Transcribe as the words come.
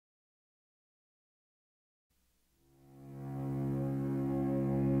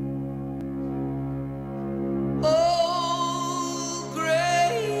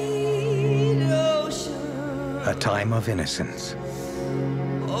time of innocence.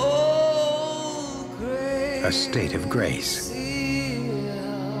 A state of grace.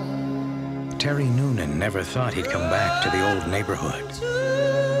 Terry Noonan never thought he'd come back to the old neighborhood,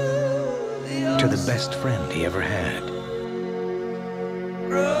 to the best friend he ever had,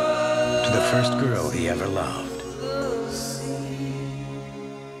 to the first girl he ever loved.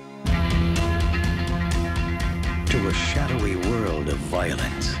 To a shadowy world of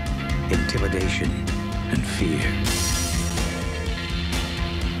violence, intimidation, and fear,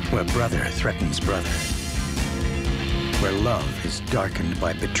 where brother threatens brother, where love is darkened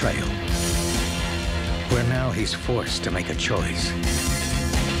by betrayal, where now he's forced to make a choice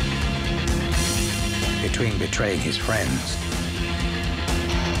between betraying his friends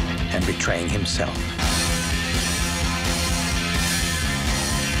and betraying himself.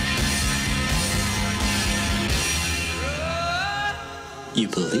 You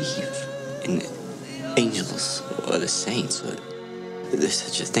believe in angels or the saints, or there's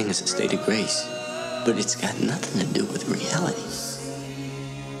such a thing as a state of grace, but it's got nothing to do with reality.